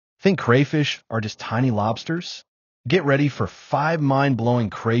Think crayfish are just tiny lobsters? Get ready for 5 mind-blowing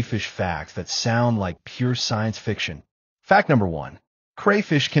crayfish facts that sound like pure science fiction. Fact number 1.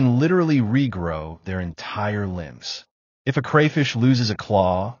 Crayfish can literally regrow their entire limbs. If a crayfish loses a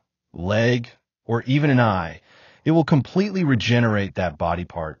claw, leg, or even an eye, it will completely regenerate that body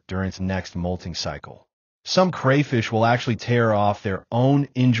part during its next molting cycle. Some crayfish will actually tear off their own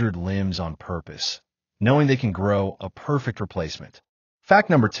injured limbs on purpose, knowing they can grow a perfect replacement. Fact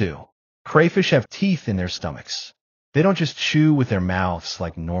number 2. Crayfish have teeth in their stomachs. They don't just chew with their mouths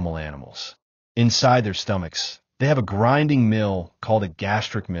like normal animals. Inside their stomachs, they have a grinding mill called a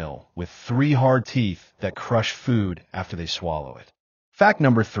gastric mill with 3 hard teeth that crush food after they swallow it. Fact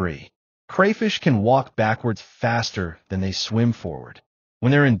number 3. Crayfish can walk backwards faster than they swim forward.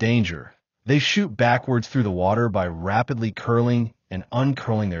 When they're in danger, they shoot backwards through the water by rapidly curling and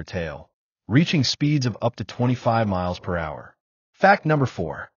uncurling their tail, reaching speeds of up to 25 miles per hour. Fact number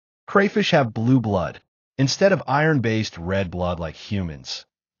 4. Crayfish have blue blood. Instead of iron-based red blood like humans,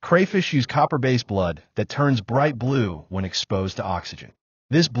 crayfish use copper-based blood that turns bright blue when exposed to oxygen.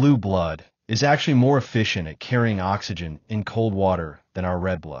 This blue blood is actually more efficient at carrying oxygen in cold water than our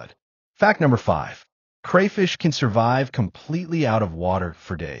red blood. Fact number 5. Crayfish can survive completely out of water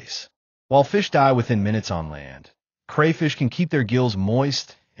for days. While fish die within minutes on land, crayfish can keep their gills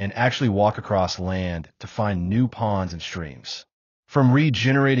moist and actually walk across land to find new ponds and streams. From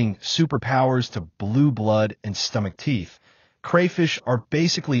regenerating superpowers to blue blood and stomach teeth, crayfish are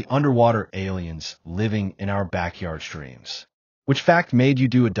basically underwater aliens living in our backyard streams. Which fact made you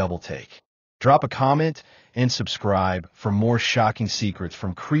do a double take? Drop a comment and subscribe for more shocking secrets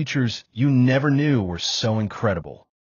from creatures you never knew were so incredible.